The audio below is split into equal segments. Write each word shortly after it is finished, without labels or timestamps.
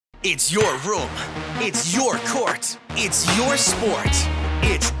It's your room. It's your court. It's your sport.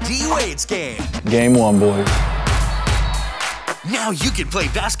 It's D.Wade's game. Game one, boys. Now you can play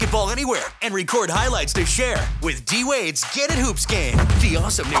basketball anywhere and record highlights to share with D.Wade'S Get It Hoops game. The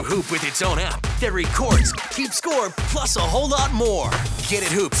awesome new hoop with its own app that records, keeps score, plus a whole lot more. Get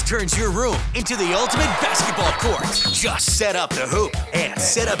It Hoops turns your room into the ultimate basketball court. Just set up the hoop and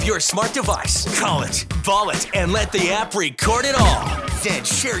set up your smart device. Call it, ball it, and let the app record it all. Then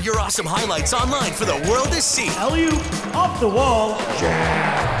share your awesome highlights online for the world to see. Alley-oop, off the wall,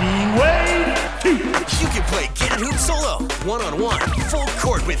 D.Wade. You can play Get It Hoop solo, one-on-one, full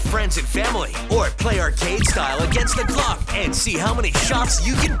court with friends and family, or play arcade style against the clock and see how many shots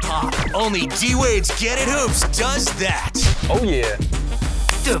you can pop. Only D.Wade'S Get It Hoops does that. Oh, yeah.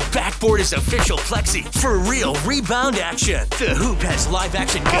 The backboard is official plexi for real rebound action. The hoop has live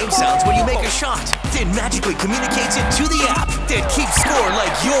action game sounds when you make a shot, then magically communicates it to the app that keeps score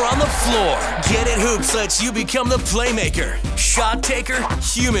like you're on the floor. Get It Hoops lets you become the playmaker, shot taker,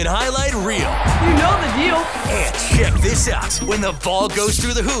 human highlight reel. You know the deal. And check this out. When the ball goes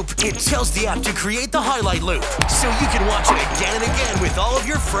through the hoop, it tells the app to create the highlight loop, so you can watch it again and again with all of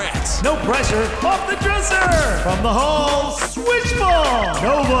your friends. No pressure, off the dresser. From the hall, switch ball.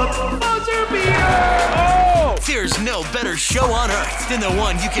 No but buzzer beater. Oh! There's no better show on earth than the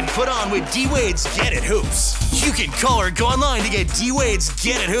one you can put on with D.Wade'S Get It Hoops. You can call or go online to get D.Wade'S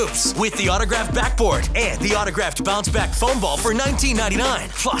Get It Hoops with the autographed backboard and the autographed bounce back foam ball for $19.99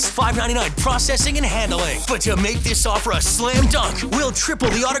 plus $5.99 processing and handling. But to make this offer a slam dunk, we'll triple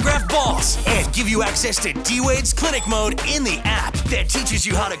the autographed balls and give you access to D.Wade'S Clinic Mode in the app that teaches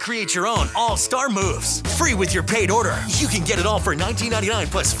you how to create your own all-star moves. Free with your paid order. You can get it all for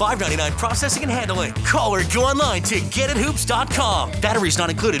 $19.99 plus $5.99 processing and handling. Call or go online to getithoops.com. Batteries not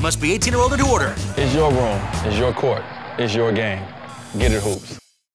included. Must be 18 or older to order. It's your room. It's your court. It's your game. Get It Hoops.